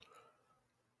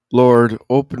Lord,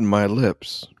 open my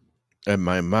lips, and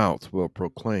my mouth will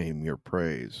proclaim your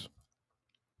praise.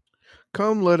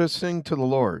 Come, let us sing to the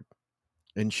Lord,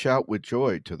 and shout with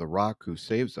joy to the rock who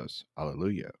saves us.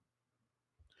 Alleluia.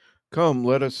 Come,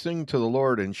 let us sing to the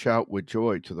Lord, and shout with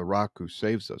joy to the rock who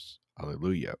saves us.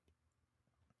 Alleluia.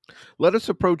 Let us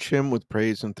approach him with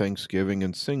praise and thanksgiving,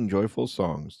 and sing joyful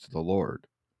songs to the Lord.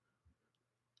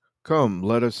 Come,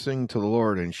 let us sing to the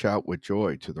Lord, and shout with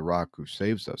joy to the rock who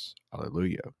saves us.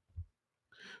 Alleluia.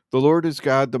 The Lord is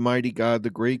God, the mighty God, the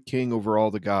great King over all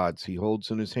the gods. He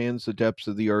holds in his hands the depths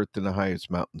of the earth and the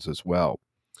highest mountains as well.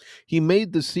 He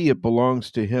made the sea, it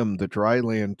belongs to him, the dry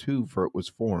land too, for it was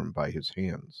formed by his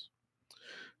hands.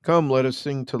 Come, let us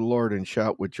sing to the Lord and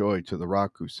shout with joy to the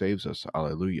rock who saves us.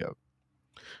 Alleluia.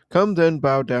 Come then,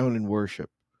 bow down and worship,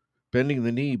 bending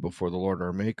the knee before the Lord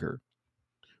our Maker.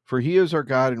 For he is our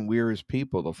God, and we are his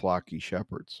people, the flock he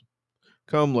shepherds.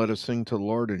 Come, let us sing to the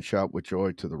Lord and shout with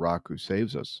joy to the rock who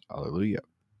saves us. Alleluia.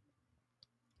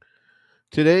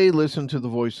 Today, listen to the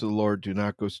voice of the Lord. Do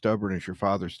not go stubborn as your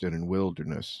fathers did in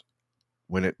wilderness.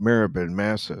 When at Meribah and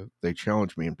Massah, they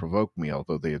challenged me and provoked me,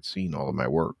 although they had seen all of my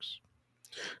works.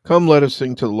 Come, let us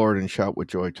sing to the Lord and shout with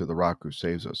joy to the rock who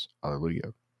saves us.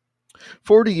 Alleluia.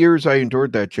 40 years I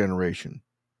endured that generation.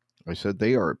 I said,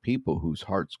 they are a people whose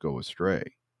hearts go astray,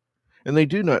 and they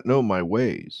do not know my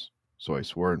ways. So I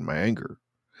swore in my anger,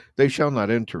 they shall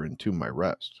not enter into my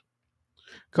rest.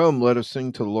 Come, let us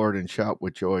sing to the Lord and shout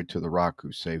with joy to the rock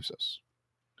who saves us.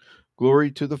 Glory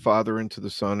to the Father, and to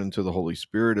the Son, and to the Holy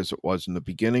Spirit, as it was in the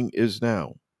beginning, is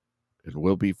now, and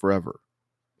will be forever.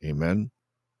 Amen.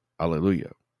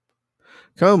 Alleluia.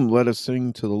 Come, let us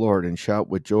sing to the Lord, and shout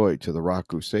with joy to the rock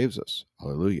who saves us.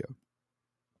 Alleluia.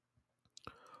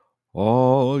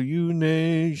 All you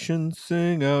nations,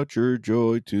 sing out your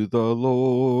joy to the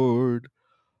Lord.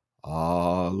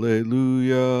 Alleluia.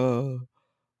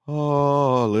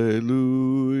 Alleluia.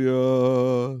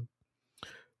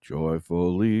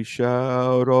 Joyfully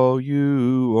shout, all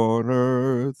you on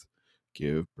earth.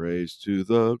 Give praise to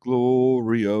the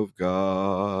glory of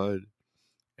God.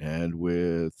 And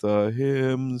with a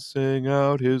hymn sing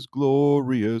out his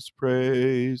glorious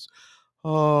praise.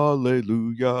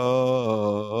 Alleluia.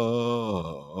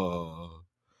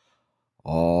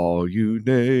 All you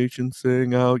nations,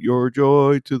 sing out your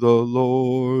joy to the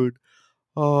Lord.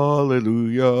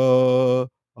 Alleluia.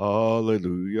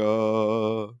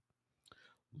 Alleluia.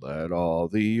 Let all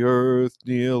the earth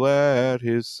kneel at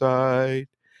his sight,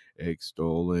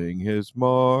 extolling his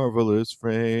marvelous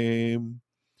fame.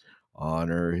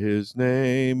 Honor his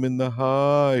name in the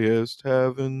highest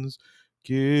heavens.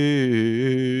 Give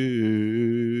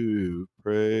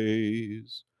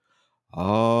praise.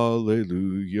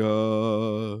 Alleluia.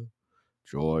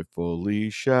 Joyfully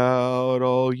shout,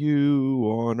 all you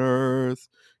on earth.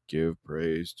 Give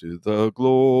praise to the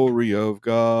glory of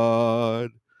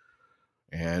God.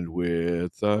 And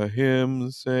with a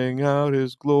hymn sing out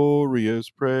his glorious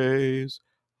praise.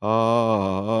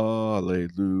 Alleluia.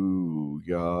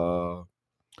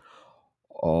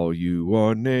 All you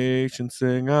on nations,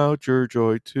 sing out your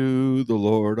joy to the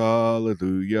Lord.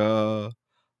 Alleluia.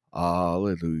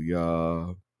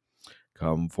 Alleluia.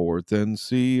 Come forth and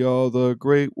see all the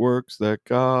great works that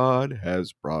God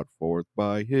has brought forth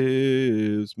by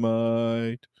his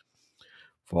might.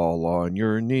 Fall on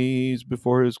your knees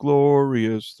before his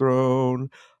glorious throne.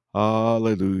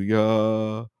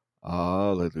 Alleluia.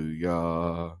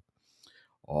 Alleluia.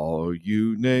 All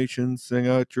you nations, sing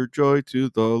out your joy to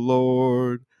the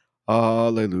Lord.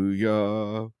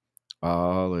 Alleluia.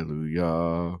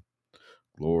 Alleluia.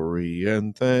 Glory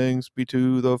and thanks be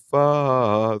to the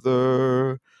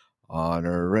Father.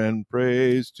 Honor and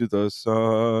praise to the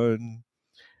Son,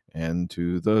 and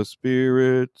to the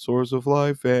Spirit, source of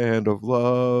life and of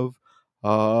love.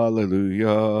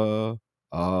 Alleluia.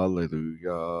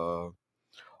 Alleluia.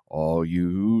 All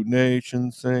you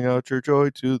nations, sing out your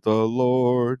joy to the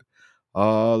Lord.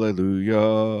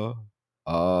 Alleluia.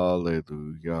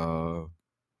 Alleluia.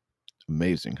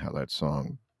 Amazing how that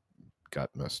song got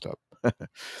messed up.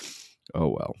 Oh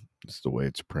well, it's the way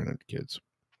it's printed, kids.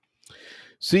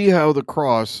 See how the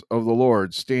cross of the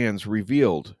Lord stands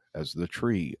revealed as the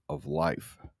tree of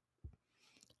life.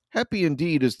 Happy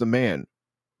indeed is the man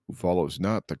who follows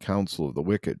not the counsel of the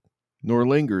wicked, nor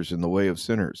lingers in the way of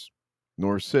sinners,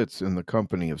 nor sits in the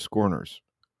company of scorners,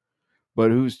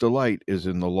 but whose delight is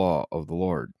in the law of the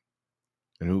Lord,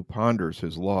 and who ponders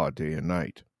his law day and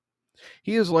night.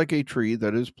 He is like a tree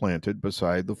that is planted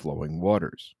beside the flowing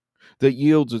waters, that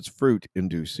yields its fruit in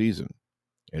due season,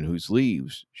 and whose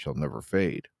leaves shall never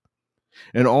fade,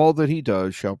 and all that he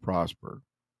does shall prosper.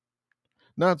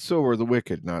 Not so are the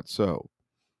wicked, not so.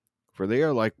 for they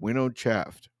are like winnowed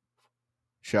chaff,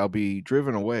 shall be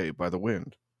driven away by the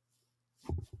wind.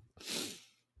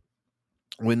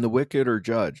 When the wicked are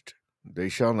judged, they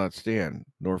shall not stand,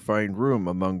 nor find room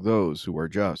among those who are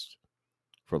just.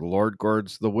 For the Lord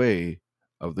guards the way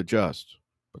of the just,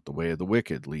 but the way of the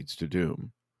wicked leads to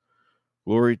doom.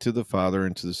 Glory to the Father,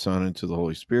 and to the Son, and to the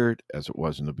Holy Spirit, as it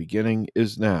was in the beginning,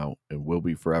 is now, and will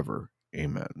be forever.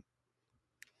 Amen.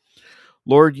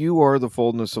 Lord, you are the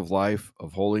fullness of life,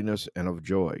 of holiness, and of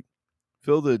joy.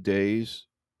 Fill our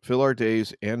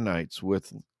days and nights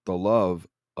with the love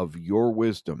of your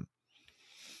wisdom,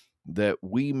 that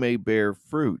we may bear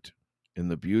fruit in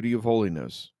the beauty of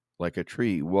holiness, like a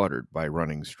tree watered by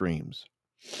running streams.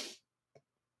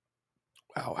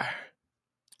 Wow.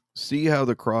 See how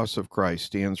the cross of Christ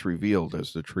stands revealed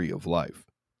as the tree of life.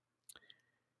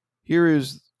 Here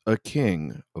is a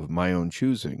king of my own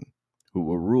choosing, who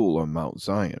will rule on Mount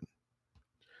Zion.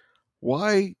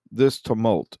 Why this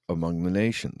tumult among the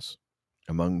nations,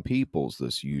 among peoples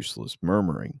this useless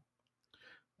murmuring?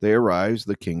 They arise,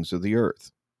 the kings of the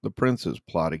earth. The princes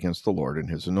plot against the Lord and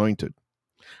his anointed.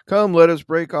 Come, let us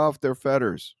break off their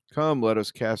fetters. Come, let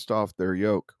us cast off their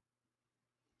yoke.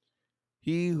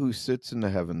 He who sits in the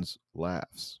heavens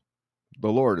laughs.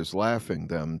 The Lord is laughing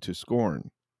them to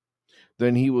scorn.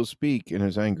 Then he will speak in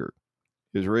his anger.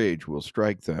 His rage will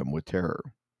strike them with terror.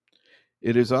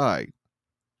 It is I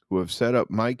who have set up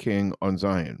my king on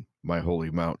Zion, my holy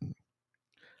mountain.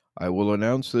 I will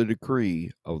announce the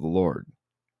decree of the Lord.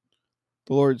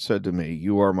 The Lord said to me,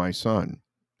 You are my son.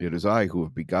 It is I who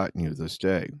have begotten you this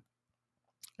day.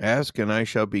 Ask, and I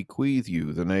shall bequeath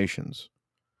you the nations.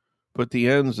 Put the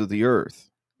ends of the earth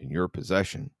in your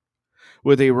possession.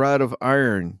 With a rod of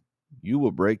iron you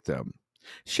will break them.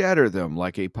 Shatter them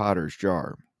like a potter's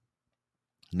jar.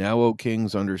 Now, O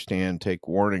kings, understand, take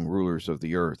warning, rulers of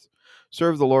the earth.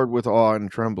 Serve the Lord with awe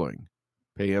and trembling.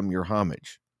 Pay him your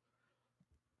homage,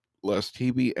 lest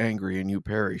he be angry and you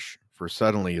perish, for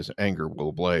suddenly his anger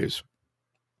will blaze.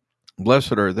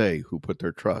 Blessed are they who put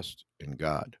their trust in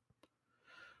God.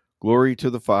 Glory to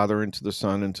the Father, and to the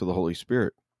Son, and to the Holy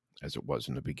Spirit, as it was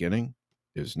in the beginning,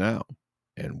 is now,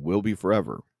 and will be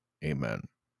forever. Amen.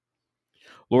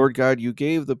 Lord God, you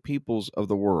gave the peoples of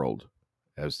the world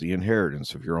as the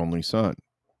inheritance of your only Son.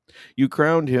 You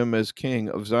crowned him as King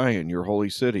of Zion, your holy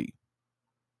city,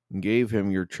 and gave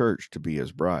him your church to be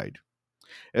his bride.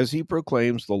 As he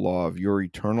proclaims the law of your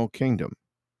eternal kingdom,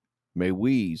 may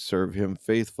we serve him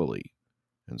faithfully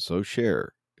and so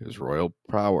share his royal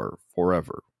power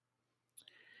forever.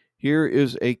 Here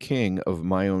is a king of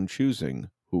my own choosing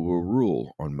who will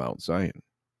rule on Mount Zion.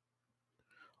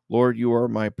 Lord, you are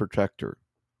my protector.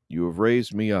 You have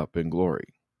raised me up in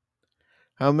glory.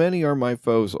 How many are my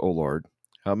foes, O Lord?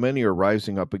 How many are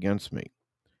rising up against me?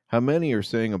 How many are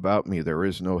saying about me, there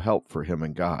is no help for him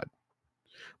in God?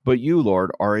 But you, Lord,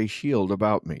 are a shield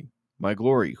about me, my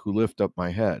glory, who lift up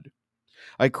my head.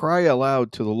 I cry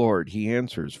aloud to the Lord. He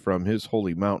answers from his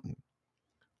holy mountain.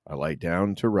 I lie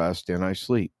down to rest, and I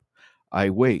sleep.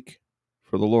 I wake,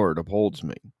 for the Lord upholds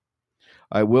me.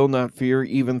 I will not fear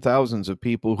even thousands of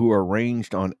people who are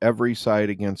ranged on every side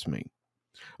against me.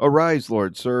 Arise,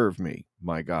 Lord, serve me,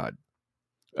 my God.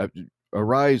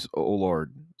 Arise, O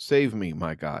Lord, save me,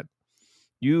 my God.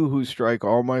 You who strike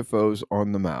all my foes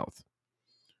on the mouth.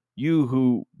 You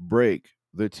who break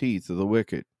the teeth of the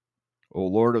wicked. O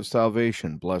Lord of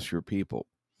salvation, bless your people.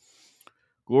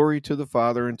 Glory to the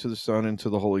Father, and to the Son, and to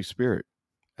the Holy Spirit,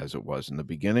 as it was in the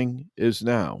beginning, is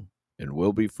now, and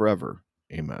will be forever.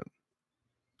 Amen.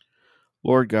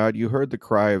 Lord God, you heard the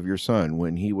cry of your Son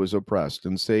when he was oppressed,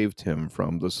 and saved him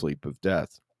from the sleep of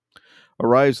death.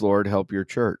 Arise, Lord, help your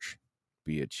church.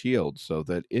 Be its shield, so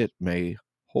that it may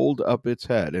hold up its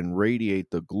head and radiate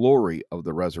the glory of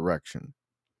the resurrection.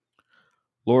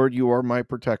 Lord, you are my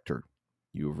protector.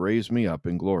 You have raised me up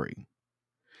in glory.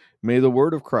 May the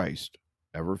word of Christ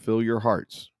ever fill your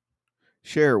hearts.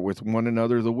 Share with one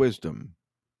another the wisdom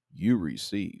you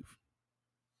receive.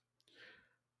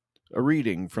 A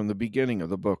reading from the beginning of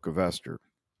the book of Esther.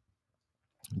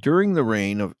 During the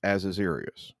reign of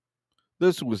Ahasuerus,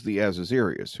 this was the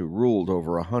Ahasuerus who ruled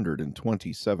over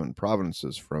 127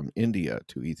 provinces from India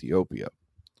to Ethiopia,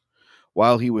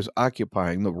 while he was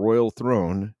occupying the royal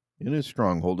throne in his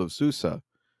stronghold of Susa.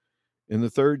 In the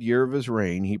 3rd year of his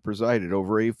reign, he presided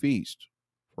over a feast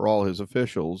for all his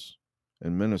officials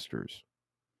and ministers.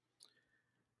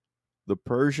 The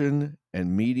Persian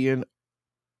and Median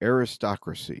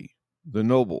aristocracy, the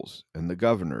nobles, and the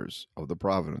governors of the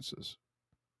provinces.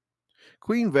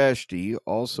 Queen Vashti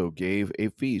also gave a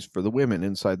feast for the women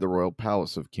inside the royal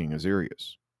palace of King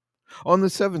Ahasuerus. On the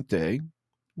 7th day,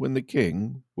 when the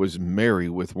king was merry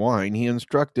with wine, he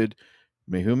instructed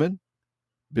Mehuman,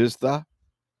 Biztha,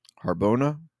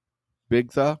 Harbona,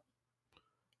 Bigtha,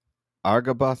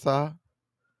 Argabatha,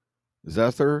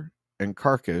 Zethar, and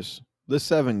Carcass, the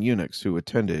 7 eunuchs who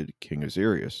attended King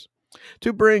Assyrius,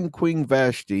 to bring Queen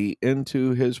Vashti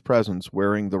into his presence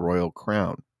wearing the royal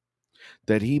crown,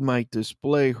 that he might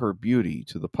display her beauty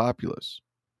to the populace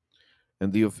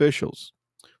and the officials,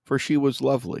 for she was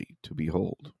lovely to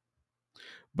behold.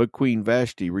 But Queen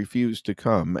Vashti refused to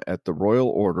come at the royal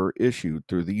order issued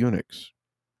through the eunuchs.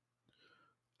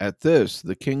 At this,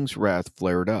 the king's wrath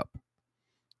flared up,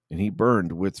 and he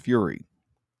burned with fury.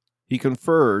 He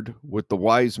conferred with the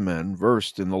wise men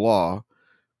versed in the law,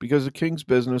 because the king's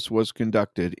business was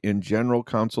conducted in general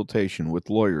consultation with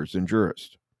lawyers and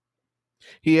jurists.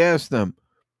 He asked them,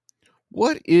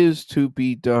 "What is to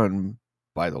be done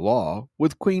by the law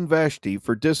with Queen Vashti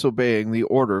for disobeying the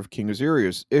order of King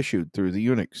Assyrius issued through the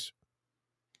eunuchs?"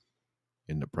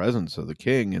 In the presence of the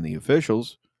king and the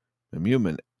officials,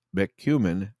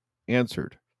 Mecumen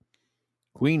answered,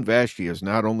 "Queen Vashti has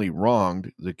not only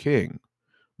wronged the king,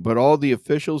 but all the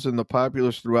officials and the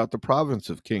populace throughout the province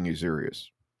of King Assyrius.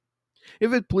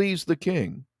 If it please the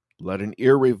king, let an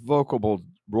irrevocable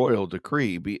royal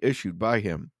decree be issued by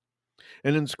him,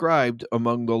 and inscribed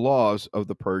among the laws of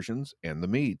the Persians and the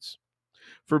Medes,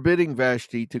 forbidding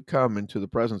Vashti to come into the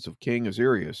presence of King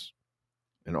Assyrius,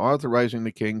 and authorizing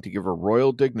the king to give her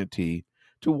royal dignity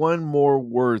to one more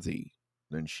worthy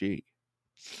than she."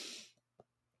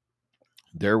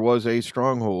 There was a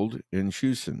stronghold in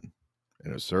Shushan,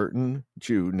 and a certain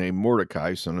Jew named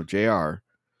Mordecai, son of Jair,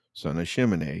 son of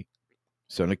Shimei,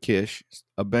 son of Kish,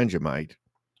 a Benjamite,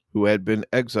 who had been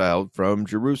exiled from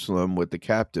Jerusalem with the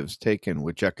captives taken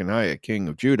with Jeconiah, king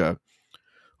of Judah,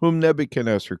 whom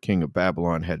Nebuchadnezzar, king of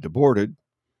Babylon, had deported.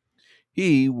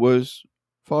 He was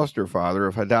foster father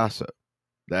of Hadassah,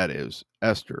 that is,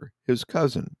 Esther, his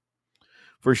cousin,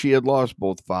 for she had lost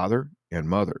both father and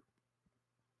mother.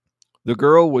 The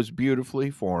girl was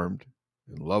beautifully formed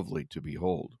and lovely to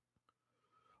behold.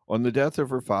 On the death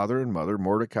of her father and mother,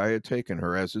 Mordecai had taken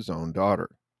her as his own daughter.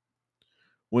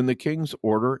 When the king's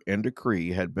order and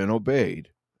decree had been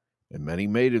obeyed, and many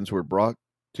maidens were brought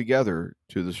together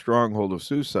to the stronghold of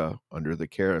Susa under the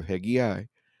care of Hegai,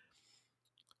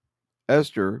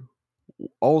 Esther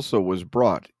also was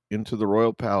brought into the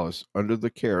royal palace under the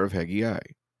care of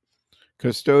Hegai,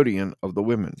 custodian of the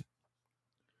women.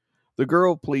 The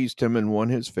girl pleased him and won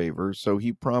his favor, so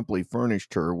he promptly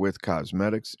furnished her with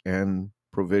cosmetics and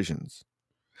provisions.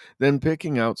 Then,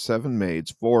 picking out 7 maids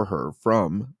for her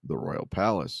from the royal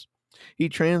palace, he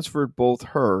transferred both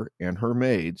her and her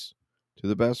maids to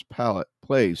the best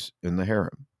place in the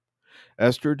harem.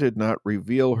 Esther did not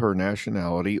reveal her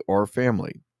nationality or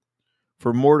family,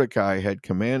 for Mordecai had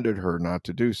commanded her not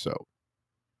to do so.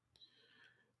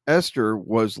 Esther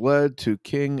was led to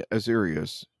King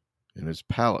Assyrius in his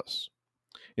palace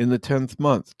in the 10th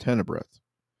month, Tenebreth,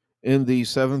 in the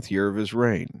 7th year of his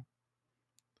reign.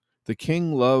 The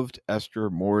king loved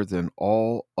Esther more than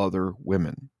all other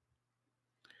women,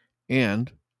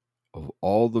 and of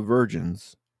all the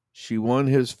virgins, she won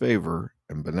his favor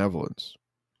and benevolence.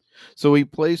 So he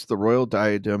placed the royal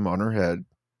diadem on her head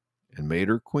and made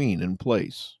her queen in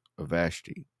place of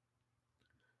Vashti.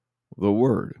 The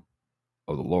word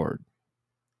of the Lord.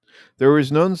 There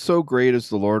is none so great as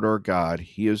the Lord our God.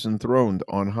 He is enthroned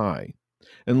on high,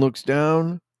 and looks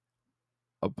down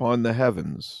upon the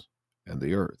heavens and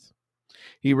the earth.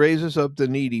 He raises up the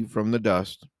needy from the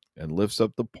dust, and lifts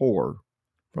up the poor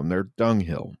from their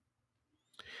dunghill.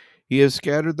 He has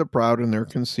scattered the proud in their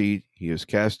conceit. He has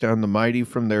cast down the mighty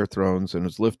from their thrones, and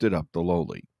has lifted up the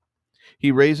lowly.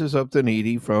 He raises up the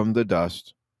needy from the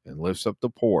dust, and lifts up the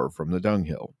poor from the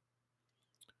dunghill.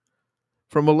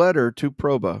 From a letter to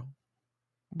Proba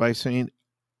by St.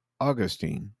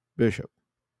 Augustine, Bishop.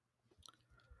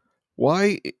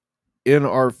 Why, in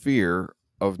our fear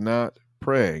of not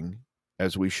praying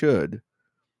as we should,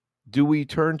 do we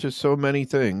turn to so many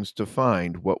things to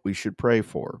find what we should pray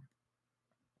for?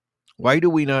 Why do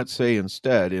we not say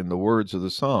instead, in the words of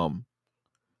the psalm,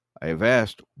 "I have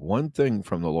asked one thing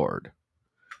from the Lord.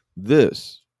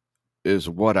 This is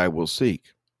what I will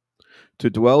seek,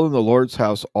 to dwell in the Lord's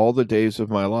house all the days of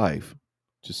my life,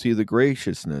 to see the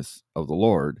graciousness of the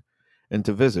Lord, and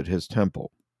to visit his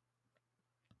temple.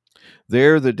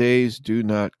 There the days do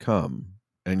not come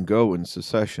and go in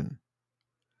succession,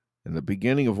 and the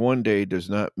beginning of one day does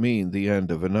not mean the end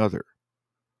of another.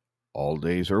 All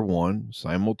days are one,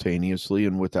 simultaneously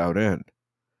and without end,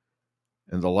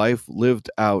 and the life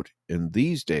lived out in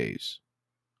these days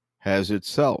has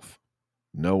itself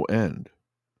no end.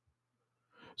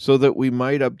 so that we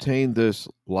might obtain this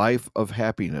life of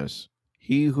happiness.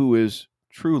 He who is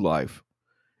true life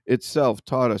itself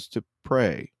taught us to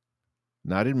pray,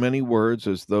 not in many words,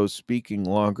 as though speaking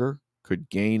longer could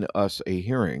gain us a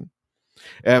hearing.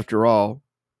 After all,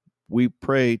 we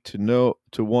pray to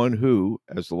one who,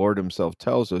 as the Lord himself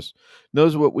tells us,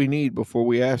 knows what we need before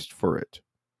we ask for it.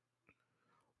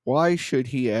 Why should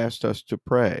he ask us to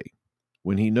pray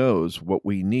when he knows what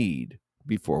we need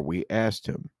before we ask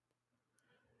him?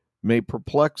 May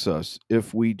perplex us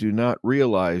if we do not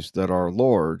realize that our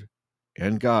Lord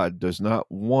and God does not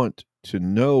want to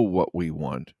know what we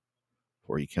want,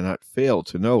 for he cannot fail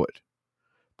to know it,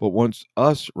 but wants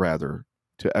us rather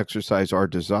to exercise our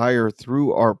desire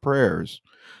through our prayers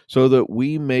so that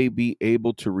we may be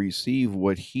able to receive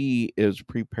what he is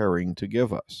preparing to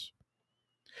give us.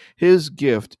 His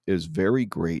gift is very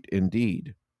great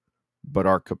indeed, but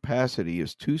our capacity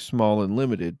is too small and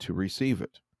limited to receive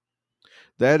it.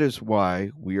 That is why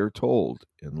we are told,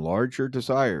 enlarge your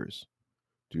desires,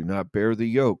 do not bear the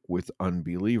yoke with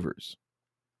unbelievers.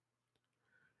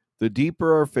 The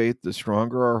deeper our faith, the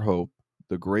stronger our hope,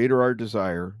 the greater our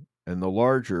desire, and the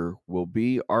larger will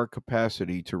be our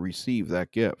capacity to receive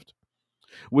that gift,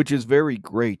 which is very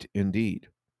great indeed.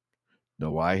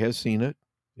 No eye has seen it,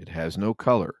 it has no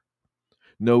color.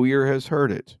 No ear has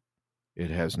heard it, it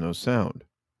has no sound.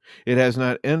 It has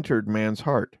not entered man's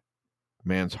heart.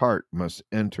 Man's heart must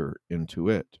enter into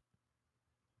it.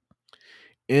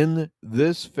 In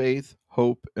this faith,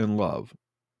 hope, and love,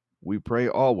 we pray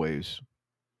always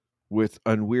with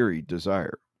unwearied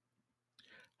desire.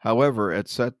 However, at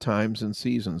set times and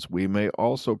seasons, we may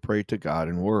also pray to God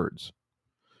in words,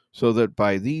 so that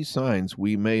by these signs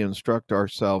we may instruct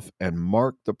ourselves and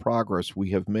mark the progress we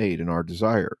have made in our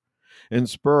desire, and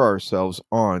spur ourselves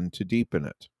on to deepen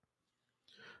it.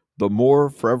 The more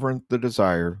fervent the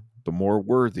desire, the more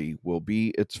worthy will be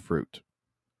its fruit.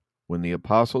 When the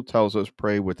apostle tells us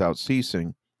pray without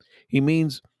ceasing, he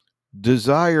means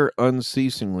desire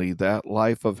unceasingly that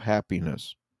life of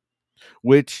happiness,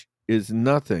 which is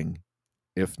nothing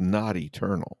if not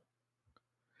eternal,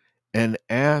 and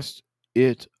ask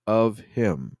it of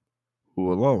him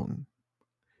who alone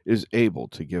is able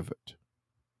to give it.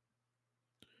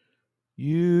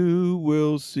 You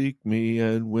will seek me,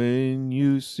 and when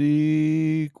you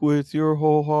seek with your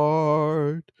whole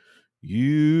heart,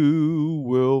 you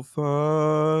will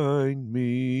find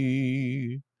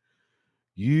me.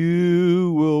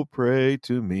 You will pray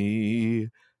to me,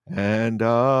 and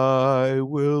I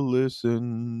will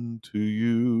listen to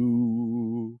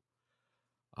you.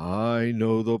 I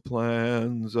know the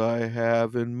plans I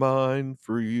have in mind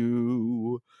for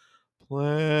you,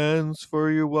 plans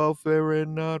for your welfare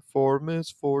and not for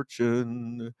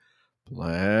misfortune,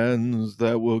 plans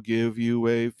that will give you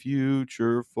a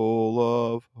future full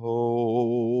of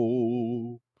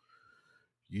hope.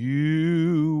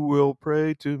 You will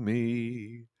pray to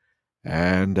me,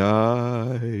 and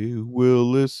I will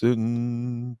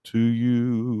listen to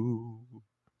you.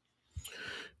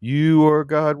 You are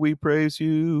God, we praise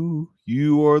you.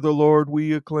 You are the Lord,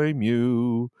 we acclaim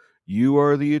you. You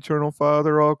are the eternal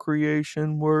Father, all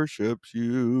creation worships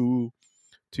you.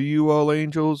 To you, all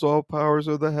angels, all powers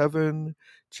of the heaven,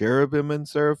 cherubim and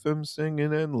seraphim sing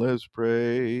in endless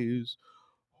praise.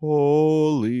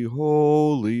 Holy,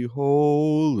 holy,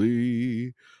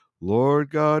 holy, Lord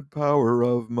God, power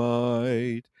of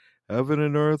might, heaven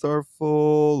and earth are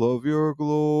full of your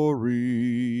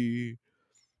glory.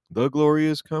 The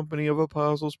glorious company of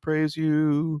apostles praise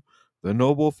you. The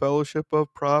noble fellowship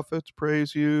of prophets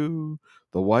praise you.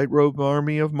 The white-robed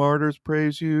army of martyrs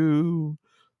praise you.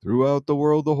 Throughout the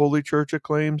world, the Holy Church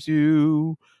acclaims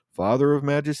you, Father of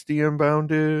majesty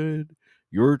unbounded,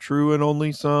 your true and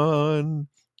only Son,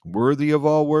 worthy of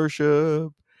all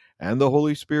worship, and the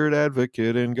Holy Spirit,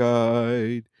 advocate and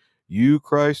guide. You,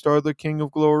 Christ, are the King of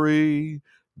glory,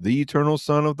 the eternal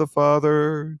Son of the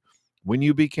Father. When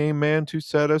you became man to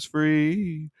set us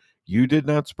free, you did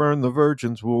not spurn the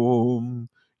virgin's womb.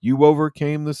 You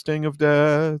overcame the sting of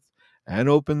death and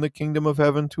opened the kingdom of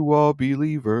heaven to all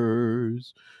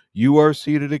believers. You are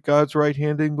seated at God's right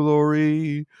hand in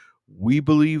glory. We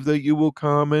believe that you will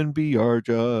come and be our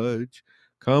judge.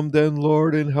 Come then,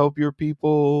 Lord, and help your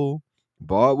people,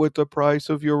 bought with the price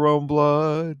of your own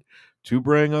blood, to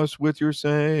bring us with your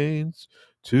saints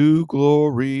to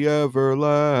glory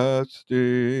everlasting.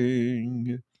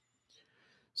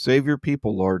 Save your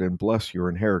people, Lord, and bless your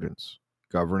inheritance.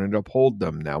 Govern and uphold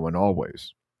them now and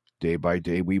always. Day by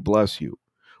day we bless you.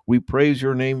 We praise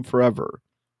your name forever.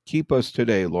 Keep us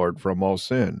today, Lord, from all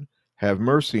sin. Have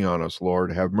mercy on us,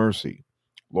 Lord, have mercy.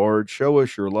 Lord, show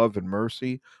us your love and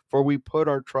mercy, for we put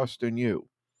our trust in you.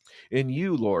 In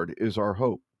you, Lord, is our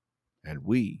hope, and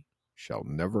we shall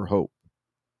never hope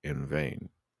in vain.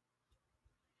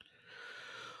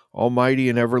 Almighty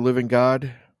and ever-living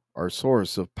God, our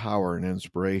source of power and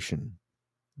inspiration,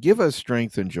 give us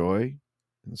strength and joy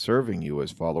in serving you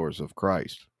as followers of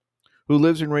Christ, who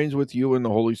lives and reigns with you in the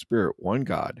Holy Spirit, one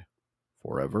God,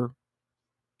 forever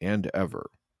and ever.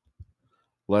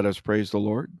 Let us praise the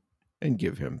Lord and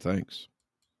give him thanks.